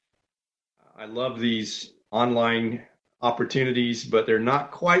I love these online opportunities, but they're not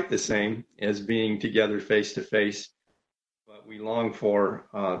quite the same as being together face to face. But we long for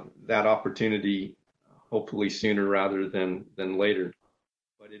that opportunity, hopefully sooner rather than later.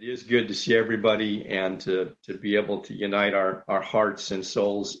 But it is good to see everybody and to be able to unite our hearts and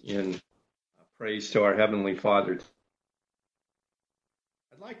souls in praise to our Heavenly Father.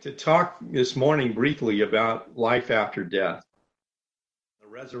 I'd like to talk this morning briefly about life after death, the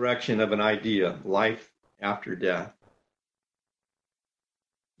resurrection of an idea, life after death.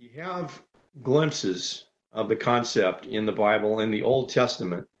 You have glimpses of the concept in the Bible in the Old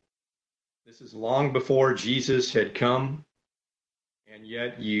Testament. This is long before Jesus had come, and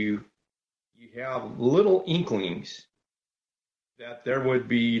yet you have little inklings that there would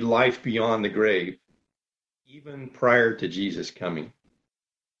be life beyond the grave, even prior to Jesus coming.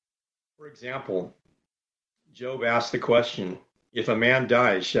 For example, Job asked the question, if a man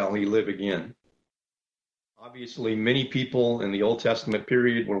dies, shall he live again? Obviously, many people in the Old Testament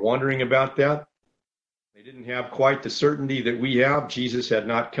period were wondering about that. They didn't have quite the certainty that we have. Jesus had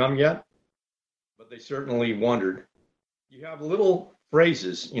not come yet, but they certainly wondered. You have little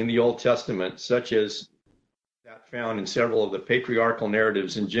phrases in the Old Testament, such as that found in several of the patriarchal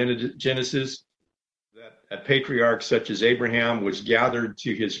narratives in Genesis, that a patriarch such as Abraham was gathered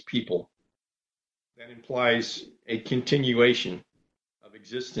to his people. That implies a continuation of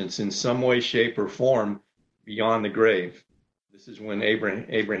existence in some way, shape, or form beyond the grave. This is when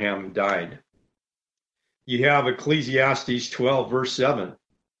Abraham died. You have Ecclesiastes 12, verse 7,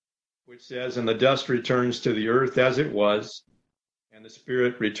 which says, and the dust returns to the earth as it was, and the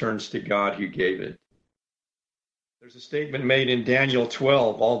spirit returns to God who gave it. There's a statement made in Daniel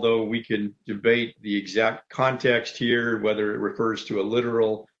 12, although we can debate the exact context here, whether it refers to a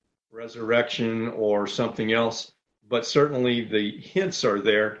literal resurrection or something else, but certainly the hints are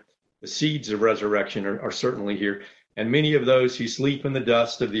there. The seeds of resurrection are certainly here. And many of those who sleep in the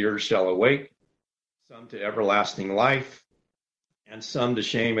dust of the earth shall awake, some to everlasting life, and some to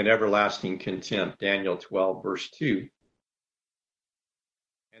shame and everlasting contempt. Daniel 12, verse 2.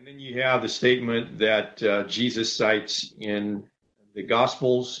 And then you have the statement that Jesus cites in the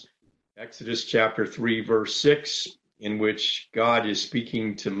Gospels, Exodus chapter 3, verse 6, in which God is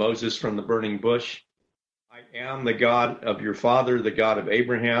speaking to Moses from the burning bush. I am the God of your father, the God of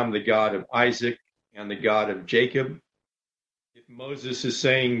Abraham, the God of Isaac, and the God of Jacob. If Moses is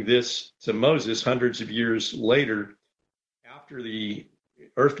saying this to Moses hundreds of years later, after the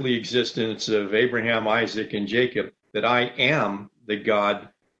earthly existence of Abraham, Isaac, and Jacob, that I am the God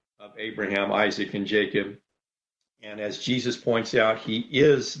of Abraham, Isaac, and Jacob. And as Jesus points out, he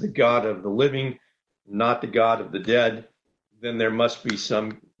is the God of the living, not the God of the dead. Then there must be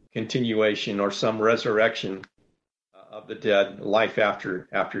some continuation or some resurrection of the dead, life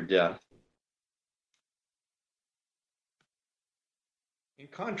after death. In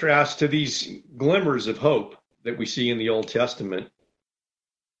contrast to these glimmers of hope that we see in the Old Testament,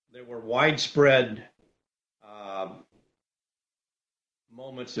 there were widespread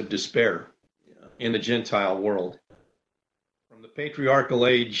moments of despair in the Gentile world. From the patriarchal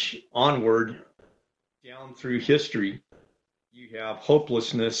age onward, down through history, you have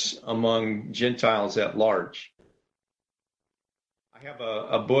hopelessness among Gentiles at large. I have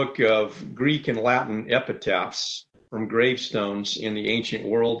a book of Greek and Latin epitaphs from gravestones in the ancient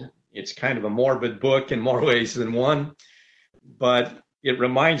world. It's kind of a morbid book in more ways than one, but it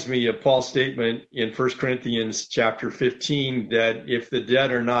reminds me of Paul's statement in 1 Corinthians chapter 15 that if the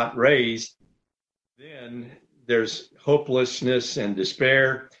dead are not raised, then there's hopelessness and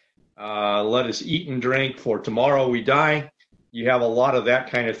despair. Let us eat and drink, for tomorrow we die. You have a lot of that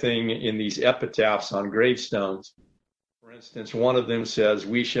kind of thing in these epitaphs on gravestones. For instance, one of them says,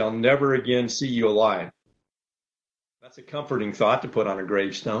 we shall never again see you alive. That's a comforting thought to put on a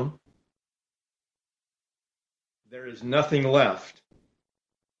gravestone. There is nothing left,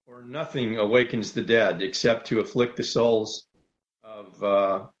 or nothing awakens the dead except to afflict the souls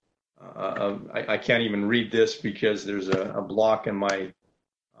of, I can't even read this because there's a block in my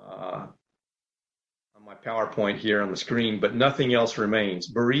PowerPoint here on the screen, but nothing else remains,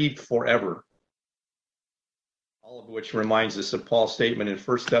 bereaved forever. All of which reminds us of Paul's statement in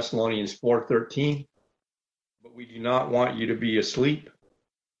 1 Thessalonians 4:13, but we do not want you to be asleep,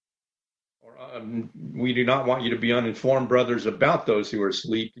 or we do not want you to be uninformed, brothers, about those who are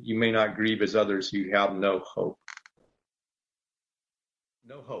asleep, that you may not grieve as others who have no hope.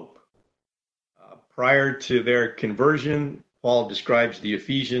 No hope. Prior to their conversion, Paul describes the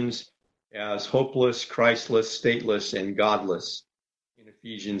Ephesians as hopeless, Christless, stateless, and godless in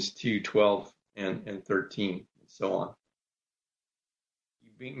Ephesians 2:12 and 13, and so on.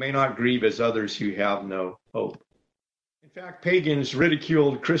 You may not grieve as others who have no hope. In fact, pagans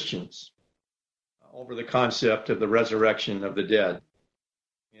ridiculed Christians over the concept of the resurrection of the dead.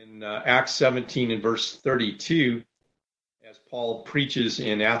 In Acts 17 and verse 32, as Paul preaches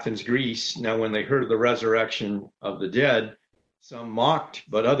in Athens, Greece, now when they heard of the resurrection of the dead, some mocked,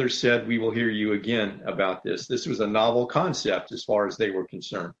 but others said, we will hear you again about this. This was a novel concept as far as they were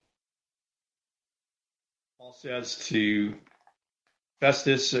concerned. Paul says to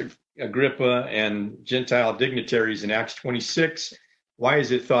Festus, Agrippa, and Gentile dignitaries in Acts 26, why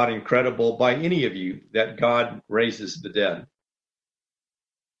is it thought incredible by any of you that God raises the dead?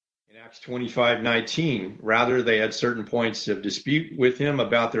 In Acts 25:19, rather, they had certain points of dispute with him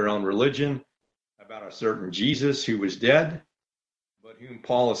about their own religion, about a certain Jesus who was dead, but whom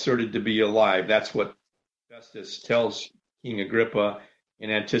Paul asserted to be alive. That's what Festus tells King Agrippa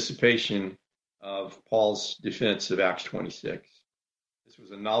in anticipation of Paul's defense of Acts 26. This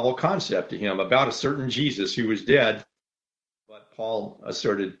was a novel concept to him about a certain Jesus who was dead, but Paul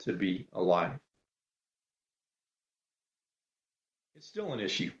asserted to be alive. It's still an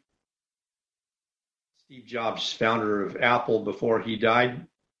issue. Steve Jobs, founder of Apple before he died,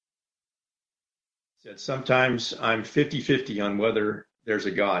 said, sometimes I'm 50-50 on whether there's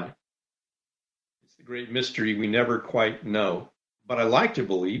a God. It's the great mystery we never quite know. But I like to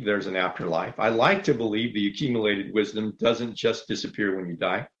believe there's an afterlife. I like to believe the accumulated wisdom doesn't just disappear when you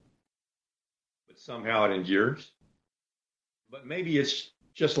die, but somehow it endures. But maybe it's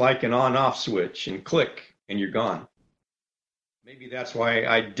just like an on-off switch and click and you're gone. Maybe that's why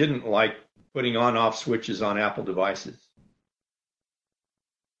I didn't like putting on-off switches on Apple devices.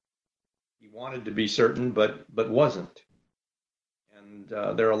 He wanted to be certain, but wasn't. And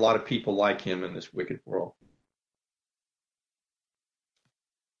there are a lot of people like him in this wicked world.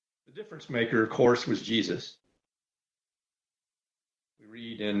 The difference maker, of course, was Jesus. We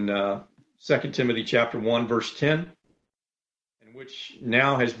read in 2 Timothy chapter 1, verse 10, in which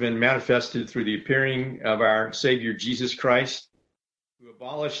now has been manifested through the appearing of our Savior Jesus Christ, who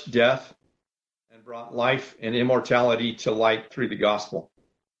abolished death and brought life and immortality to light through the gospel.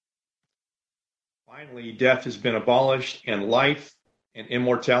 Finally, death has been abolished and life and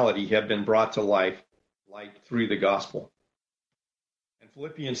immortality have been brought to light through the gospel. And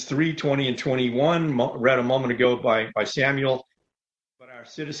Philippians 3:20 and 21, read a moment ago by Samuel, but our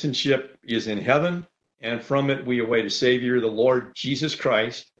citizenship is in heaven, and from it we await a Savior, the Lord Jesus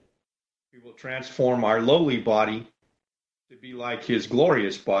Christ, who will transform our lowly body to be like his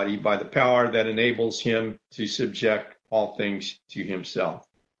glorious body by the power that enables him to subject all things to himself.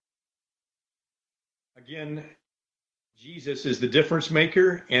 Again, Jesus is the difference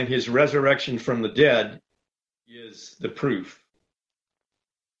maker, and his resurrection from the dead is the proof.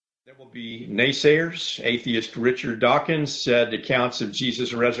 There will be naysayers. Atheist Richard Dawkins said accounts of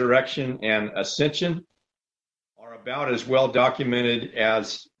Jesus' resurrection and ascension are about as well documented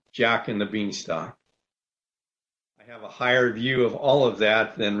as Jack and the Beanstalk. I have a higher view of all of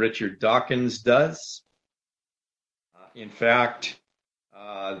that than Richard Dawkins does. In fact,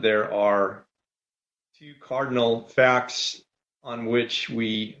 there are two cardinal facts on which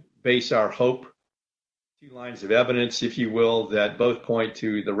we base our hope, two lines of evidence, if you will, that both point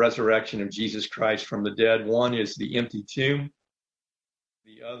to the resurrection of Jesus Christ from the dead. One is the empty tomb.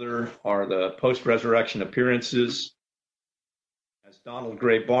 The other are the post-resurrection appearances. As Donald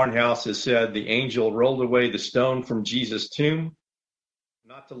Gray Barnhouse has said, the angel rolled away the stone from Jesus' tomb,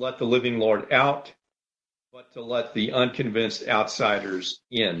 not to let the living Lord out, but to let the unconvinced outsiders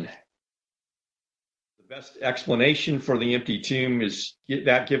in. The best explanation for the empty tomb is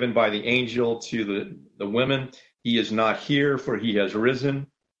that given by the angel to the women. He is not here, for he has risen,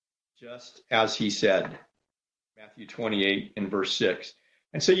 just as he said. Matthew 28 and verse 6.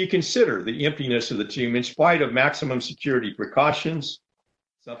 And so you consider the emptiness of the tomb. In spite of maximum security precautions,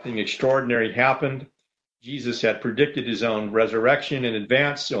 something extraordinary happened. Jesus had predicted his own resurrection in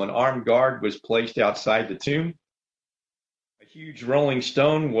advance, so an armed guard was placed outside the tomb. A huge rolling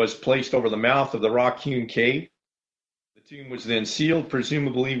stone was placed over the mouth of the rock-hewn cave. The tomb was then sealed,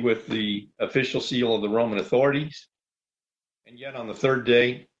 presumably with the official seal of the Roman authorities. And yet on the third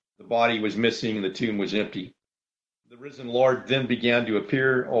day, the body was missing and the tomb was empty. The risen Lord then began to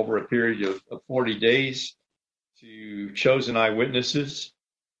appear over a period of 40 days to chosen eyewitnesses.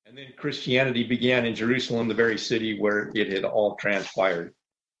 And then Christianity began in Jerusalem, the very city where it had all transpired.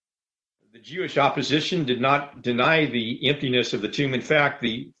 The Jewish opposition did not deny the emptiness of the tomb. In fact,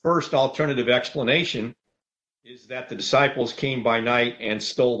 the first alternative explanation is that the disciples came by night and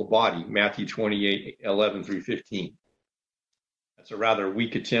stole the body, Matthew 28:11 through 15. That's a rather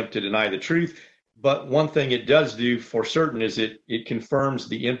weak attempt to deny the truth. But one thing it does do for certain is it confirms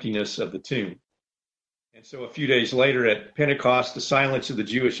the emptiness of the tomb. And so a few days later at Pentecost, the silence of the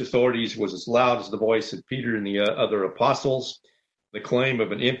Jewish authorities was as loud as the voice of Peter and the other apostles. The claim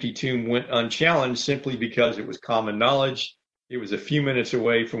of an empty tomb went unchallenged simply because it was common knowledge. It was a few minutes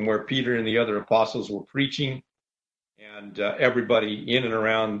away from where Peter and the other apostles were preaching, and everybody in and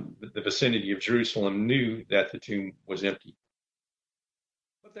around the vicinity of Jerusalem knew that the tomb was empty.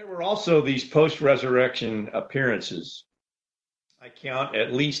 But there were also these post-resurrection appearances. I count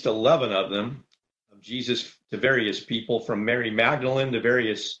at least 11 of them, of Jesus to various people, from Mary Magdalene to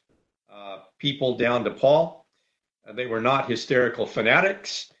various people down to Paul. They were not hysterical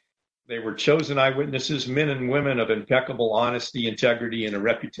fanatics. They were chosen eyewitnesses, men and women of impeccable honesty, integrity, and a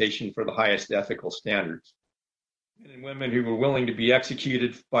reputation for the highest ethical standards. Men and women who were willing to be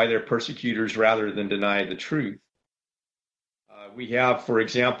executed by their persecutors rather than deny the truth. We have, for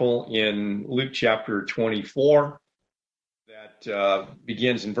example, in Luke chapter 24, that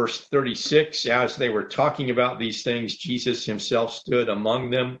begins in verse 36, as they were talking about these things, Jesus himself stood among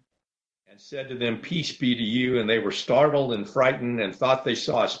them and said to them, "Peace be to you." And they were startled and frightened and thought they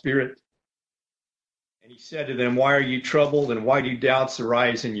saw a spirit. And he said to them, "Why are you troubled, and why do doubts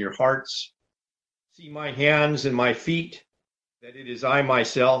arise in your hearts? See my hands and my feet, that it is I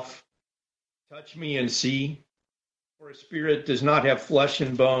myself. Touch me and see. For a spirit does not have flesh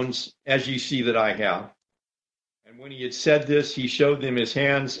and bones, as you see that I have." And when he had said this, he showed them his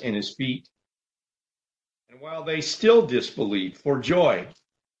hands and his feet. And while they still disbelieved for joy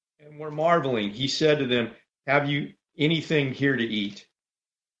and were marveling, he said to them, "Have you anything here to eat?"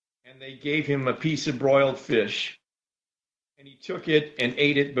 And they gave him a piece of broiled fish. And he took it and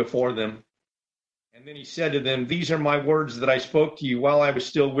ate it before them. And then he said to them, "These are my words that I spoke to you while I was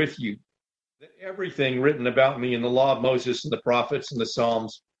still with you, that everything written about me in the law of Moses and the prophets and the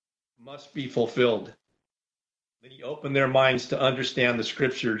Psalms must be fulfilled." Then he opened their minds to understand the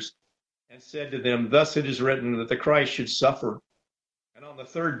scriptures and said to them, "Thus it is written that the Christ should suffer and on the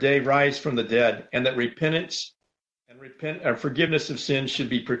third day rise from the dead, and that repentance and forgiveness of sins should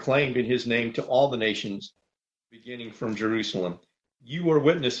be proclaimed in his name to all the nations, beginning from Jerusalem. You are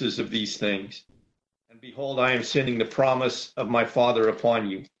witnesses of these things. And behold, I am sending the promise of my Father upon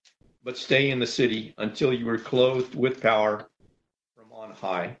you. But stay in the city until you are clothed with power from on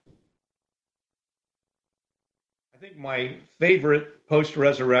high." I think my favorite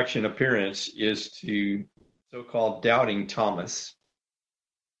post-resurrection appearance is to so-called doubting Thomas.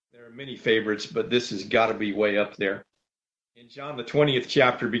 There are many favorites, but this has got to be way up there. In John, the 20th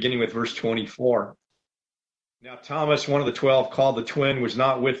chapter, beginning with verse 24. Now Thomas, one of the 12, called the twin, was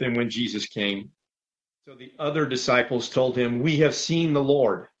not with him when Jesus came. So the other disciples told him, "We have seen the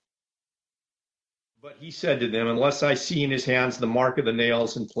Lord." But he said to them, "Unless I see in his hands the mark of the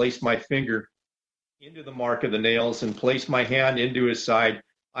nails, and place my finger into the mark of the nails, and place my hand into his side,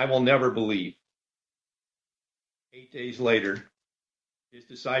 I will never believe." 8 days later, his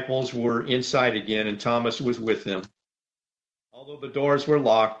disciples were inside again, and Thomas was with them. Although the doors were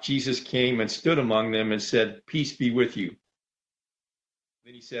locked, Jesus came and stood among them and said, "Peace be with you."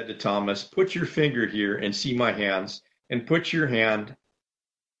 Then he said to Thomas, "Put your finger here and see my hands, and put your hand,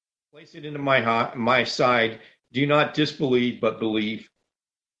 place it into my side. Do not disbelieve, but believe."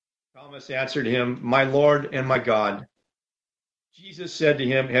 Thomas answered him, "My Lord and my God." Jesus said to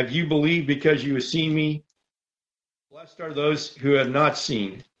him, "Have you believed because you have seen me? Blessed are those who have not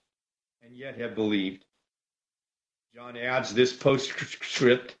seen and yet have believed." John adds this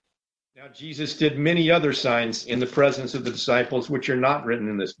postscript. Now Jesus did many other signs in the presence of the disciples, which are not written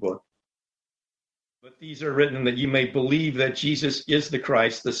in this book. But these are written that you may believe that Jesus is the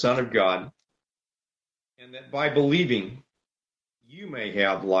Christ, the Son of God, and that by believing you may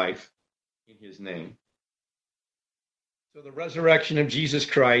have life in his name. So the resurrection of Jesus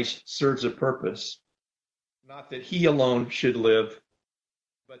Christ serves a purpose, not that he alone should live,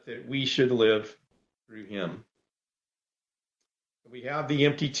 but that we should live through him. We have the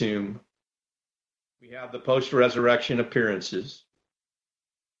empty tomb. We have the post-resurrection appearances.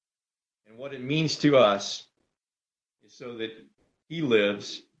 And what it means to us is so that he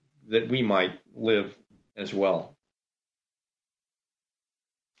lives, that we might live as well.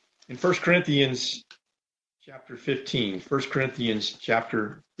 In 1 Corinthians chapter 15, 1 Corinthians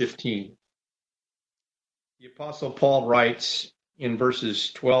chapter 15, the Apostle Paul writes in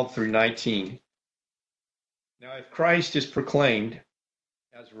verses 12 through 19, "Now if Christ is proclaimed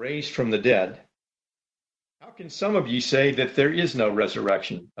as raised from the dead, how can some of you say that there is no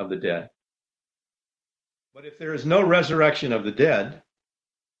resurrection of the dead? But if there is no resurrection of the dead,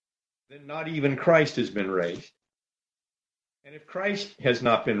 then not even Christ has been raised. And if Christ has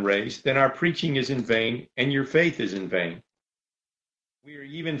not been raised, then our preaching is in vain and your faith is in vain. We are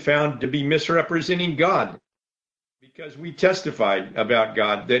even found to be misrepresenting God because we testified about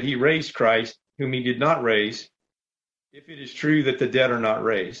God that he raised Christ, whom he did not raise, if it is true that the dead are not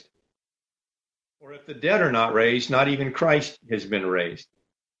raised. Or if the dead are not raised, not even Christ has been raised.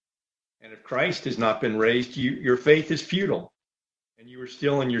 And if Christ has not been raised, your faith is futile, and you are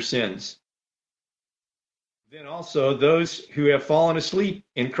still in your sins. Then also those who have fallen asleep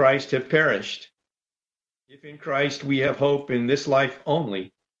in Christ have perished. If in Christ we have hope in this life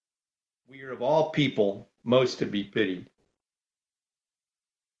only, we are of all people most to be pitied.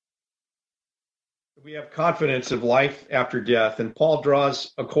 We have confidence of life after death, and Paul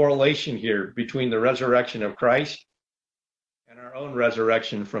draws a correlation here between the resurrection of Christ and our own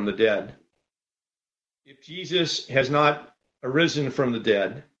resurrection from the dead. If Jesus has not arisen from the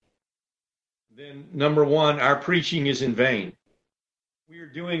dead, then number one, our preaching is in vain. We are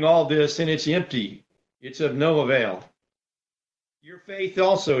doing all this and it's empty. It's of no avail. Your faith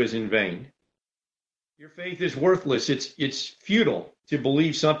also is in vain. Your faith is worthless. It's futile to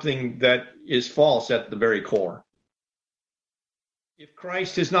believe something that is false at the very core. If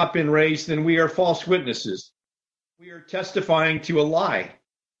Christ has not been raised, then we are false witnesses. We are testifying to a lie.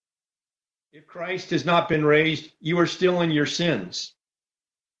 If Christ has not been raised, you are still in your sins.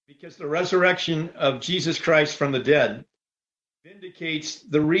 Because the resurrection of Jesus Christ from the dead vindicates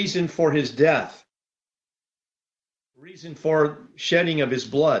the reason for his death, the reason for shedding of his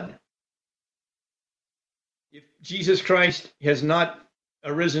blood. If Jesus Christ has not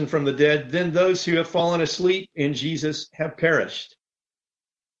arisen from the dead, then those who have fallen asleep in Jesus have perished.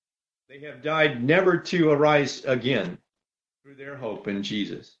 They have died never to arise again through their hope in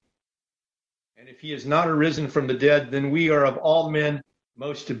Jesus. And if he has not arisen from the dead, then we are of all men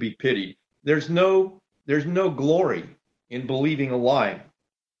most to be pitied. There's no glory in believing a lie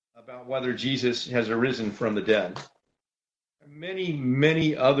about whether Jesus has arisen from the dead. Many,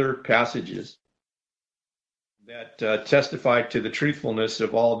 many other passages that testify to the truthfulness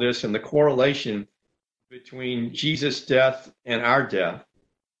of all this and the correlation between Jesus' death and our death.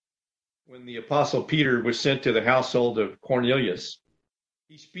 When the Apostle Peter was sent to the household of Cornelius,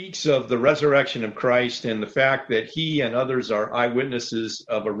 he speaks of the resurrection of Christ and the fact that he and others are eyewitnesses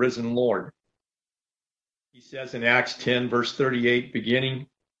of a risen Lord. He says in Acts 10, verse 38, beginning,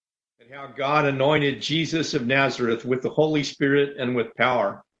 that how God anointed Jesus of Nazareth with the Holy Spirit and with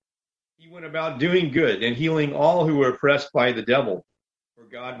power. He went about doing good and healing all who were oppressed by the devil, for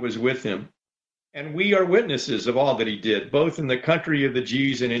God was with him. And we are witnesses of all that he did, both in the country of the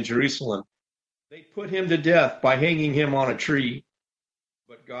Jews and in Jerusalem. They put him to death by hanging him on a tree.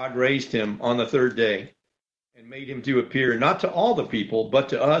 But God raised him on the third day and made him to appear not to all the people, but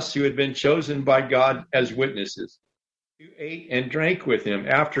to us who had been chosen by God as witnesses, who ate and drank with him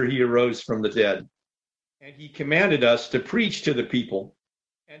after he arose from the dead. And he commanded us to preach to the people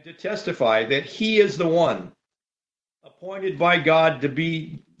and to testify that he is the one appointed by God to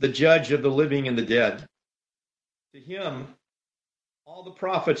be the judge of the living and the dead. To him, all the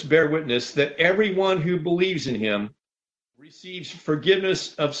prophets bear witness that everyone who believes in him receives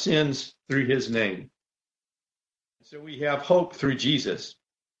forgiveness of sins through his name. So we have hope through Jesus,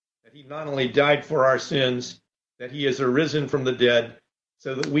 that he not only died for our sins, that he has arisen from the dead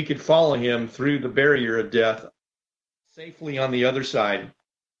so that we could follow him through the barrier of death safely on the other side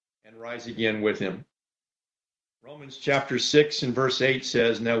and rise again with him. Romans chapter 6 and verse 8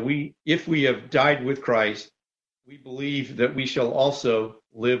 says, now if we have died with Christ, we believe that we shall also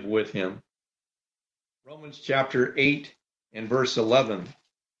live with him. Romans chapter 8 and verse 11,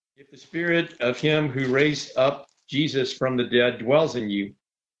 if the spirit of him who raised up Jesus from the dead dwells in you,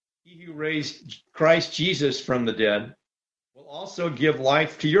 he who raised Christ Jesus from the dead will also give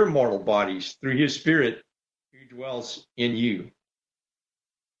life to your mortal bodies through his spirit who dwells in you.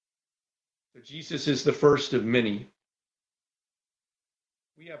 So Jesus is the first of many.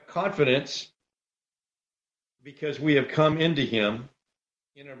 We have confidence because we have come into him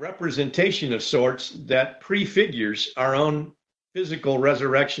in a representation of sorts that prefigures our own physical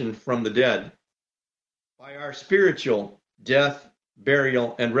resurrection from the dead by our spiritual death,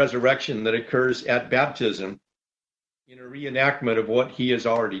 burial, and resurrection that occurs at baptism in a reenactment of what he has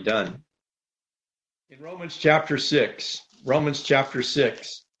already done. In Romans chapter 6,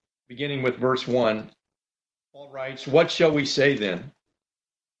 beginning with verse 1, Paul writes, what shall we say then?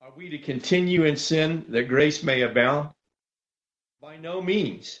 Are we to continue in sin that grace may abound? By no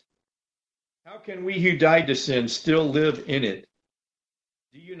means. How can we who died to sin still live in it?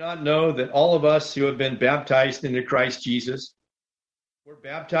 Do you not know that all of us who have been baptized into Christ Jesus were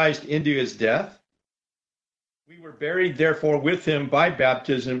baptized into his death? We were buried, therefore, with him by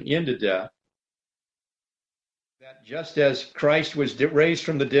baptism into death, that just as Christ was raised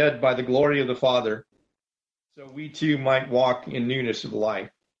from the dead by the glory of the Father, so we too might walk in newness of life.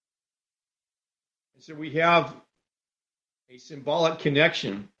 And so we have a symbolic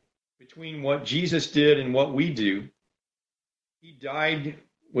connection between what Jesus did and what we do. He died,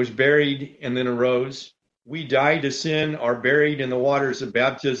 was buried, and then arose. We die to sin, are buried in the waters of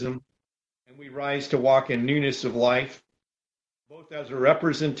baptism, and we rise to walk in newness of life, both as a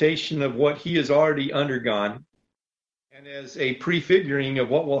representation of what he has already undergone and as a prefiguring of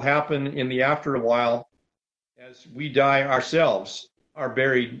what will happen in the after a while as we die ourselves, are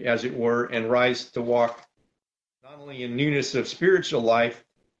buried, as it were, and rise to walk not only in newness of spiritual life,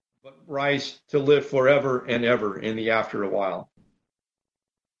 but rise to live forever and ever in the after a while.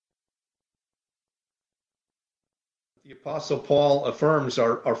 The Apostle Paul affirms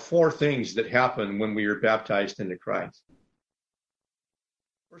are four things that happen when we are baptized into Christ.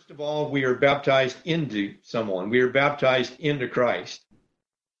 First of all, we are baptized into someone. We are baptized into Christ.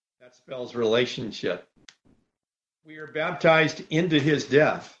 That spells relationship. We are baptized into his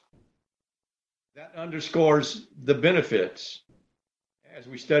death. That underscores the benefits. As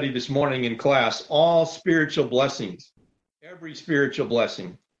we studied this morning in class, all spiritual blessings, every spiritual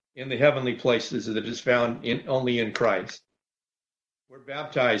blessing in the heavenly places that is found only in Christ. We're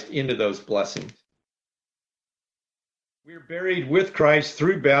baptized into those blessings. We're buried with Christ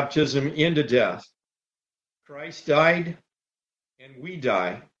through baptism into death. Christ died, and we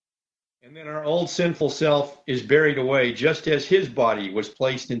die. And then our old sinful self is buried away, just as his body was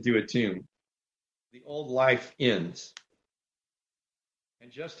placed into a tomb. The old life ends.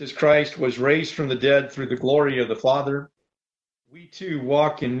 And just as Christ was raised from the dead through the glory of the Father, we too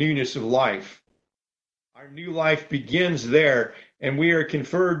walk in newness of life. Our new life begins there, and we are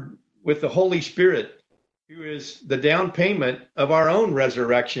conferred with the Holy Spirit, who is the down payment of our own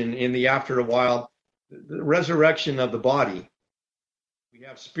resurrection in the after a while, the resurrection of the body. We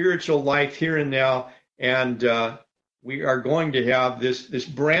have spiritual life here and now, and we are going to have this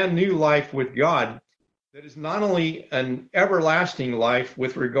brand new life with God that is not only an everlasting life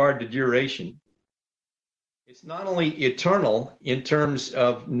with regard to duration, it's not only eternal in terms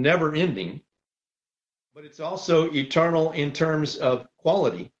of never ending, but it's also eternal in terms of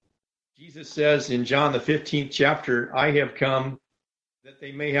quality. Jesus says in John the 15th chapter, I have come that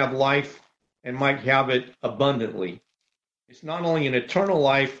they may have life and might have it abundantly. It's not only an eternal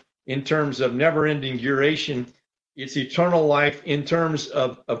life in terms of never-ending duration, it's eternal life in terms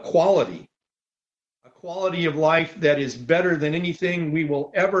of quality, a quality of life that is better than anything we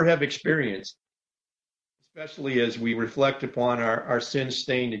will ever have experienced, especially as we reflect upon our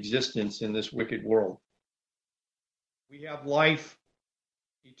sin-stained existence in this wicked world. We have life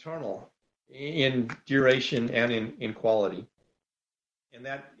eternal in duration and in quality. And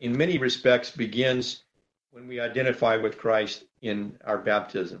that, in many respects, begins when we identify with Christ in our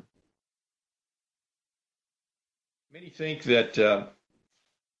baptism. Many think that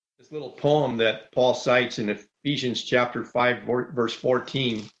this little poem that Paul cites in Ephesians chapter 5, verse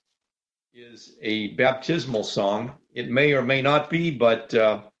 14, is a baptismal song. It may or may not be, but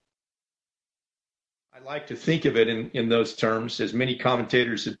I like to think of it in those terms. As many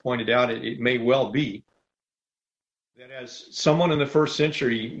commentators have pointed out, it may well be that as someone in the first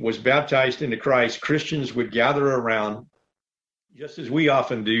century was baptized into Christ, Christians would gather around, just as we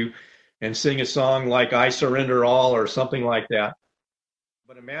often do, and sing a song like I Surrender All or something like that.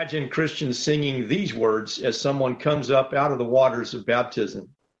 But imagine Christians singing these words as someone comes up out of the waters of baptism.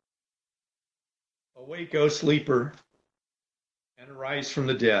 Awake, O sleeper, and arise from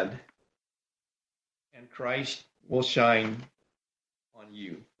the dead, and Christ will shine on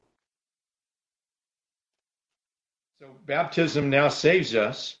you. So baptism now saves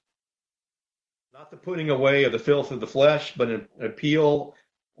us, not the putting away of the filth of the flesh, but an appeal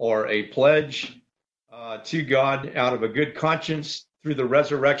or a pledge to God out of a good conscience through the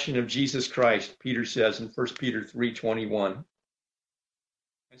resurrection of Jesus Christ, Peter says in 1 Peter 3:21.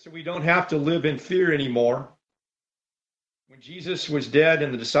 And so we don't have to live in fear anymore. When Jesus was dead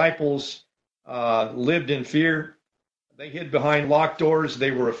and the disciples lived in fear, they hid behind locked doors.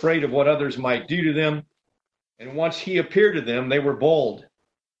 They were afraid of what others might do to them. And once he appeared to them, they were bold.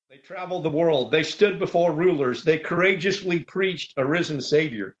 They traveled the world. They stood before rulers. They courageously preached a risen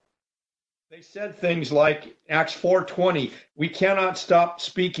Savior. They said things like Acts 4:20, we cannot stop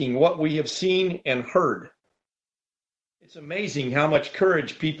speaking what we have seen and heard. It's amazing how much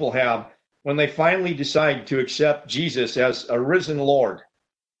courage people have when they finally decide to accept Jesus as a risen Lord.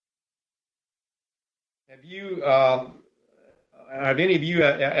 Have any of you,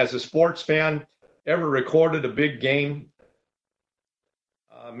 as a sports fan, ever recorded a big game?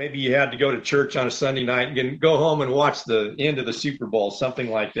 Maybe you had to go to church on a Sunday night and go home and watch the end of the Super Bowl, something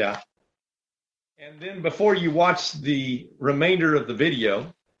like that. And then before you watch the remainder of the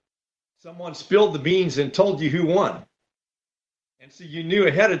video, someone spilled the beans and told you who won. And so you knew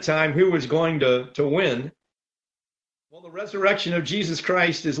ahead of time who was going to win. Well, the resurrection of Jesus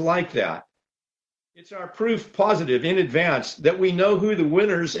Christ is like that. It's our proof positive in advance that we know who the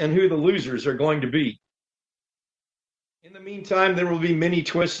winners and who the losers are going to be. In the meantime, there will be many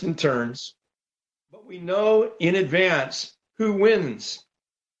twists and turns, but we know in advance who wins.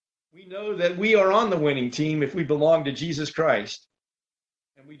 We know that we are on the winning team if we belong to Jesus Christ,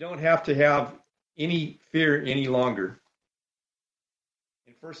 and we don't have to have any fear any longer.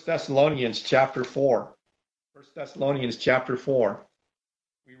 In 1 Thessalonians chapter 4,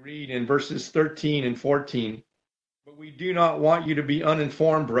 we read in verses 13 and 14, "But we do not want you to be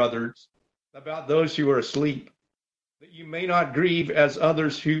uninformed, brothers, about those who are asleep, that you may not grieve as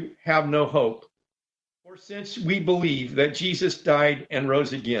others who have no hope. For since we believe that Jesus died and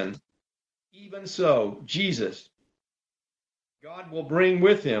rose again, even so, Jesus, God will bring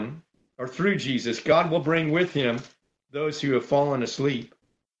with him, or through Jesus, God will bring with him those who have fallen asleep."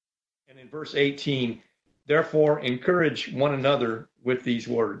 And in verse 18, "Therefore, encourage one another with these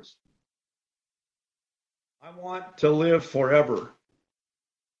words." I want to live forever.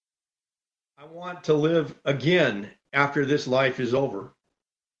 I want to live again after this life is over.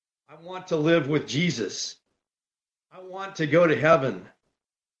 I want to live with Jesus. I want to go to heaven.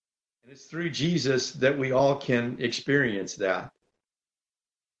 And it's through Jesus that we all can experience that.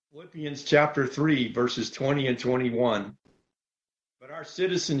 Philippians chapter 3, verses 20 and 21. "But our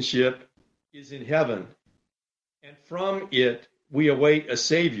citizenship is in heaven, and from it we await a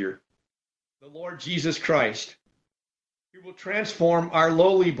Savior, the Lord Jesus Christ, who will transform our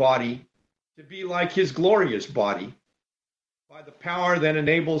lowly body to be like his glorious body, by the power that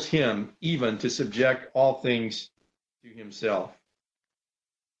enables him even to subject all things to himself."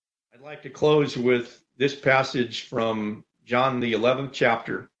 I'd like to close with this passage from John, the 11th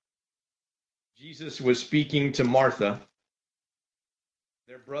chapter. Jesus was speaking to Martha.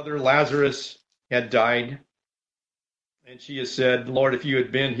 Their brother Lazarus had died, and she has said, "Lord, if you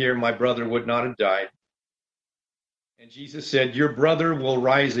had been here, my brother would not have died." And Jesus said, "Your brother will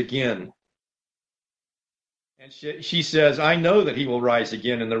rise again." And she says, "I know that he will rise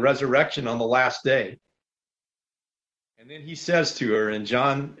again in the resurrection on the last day." And then he says to her in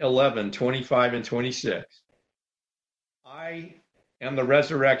John 11, 25 and 26, "I am the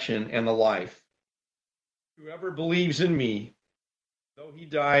resurrection and the life. Whoever believes in me, though he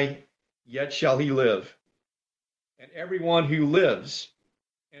die, yet shall he live. And everyone who lives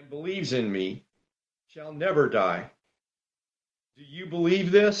and believes in me shall never die." Do you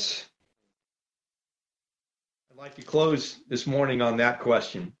believe this? I'd like to close this morning on that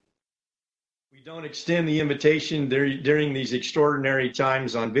question. We don't extend the invitation during these extraordinary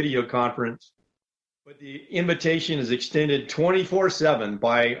times on video conference, but the invitation is extended 24/7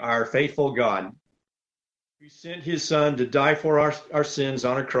 by our faithful God, who sent his Son to die for our sins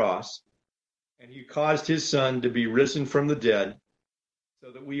on a cross, and who caused his Son to be risen from the dead,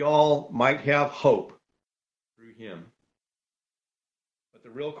 so that we all might have hope through him. But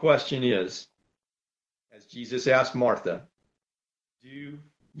the real question is, as Jesus asked Martha, do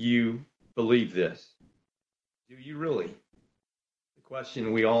you believe this? Do you really? The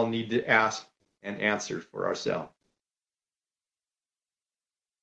question we all need to ask and answer for ourselves.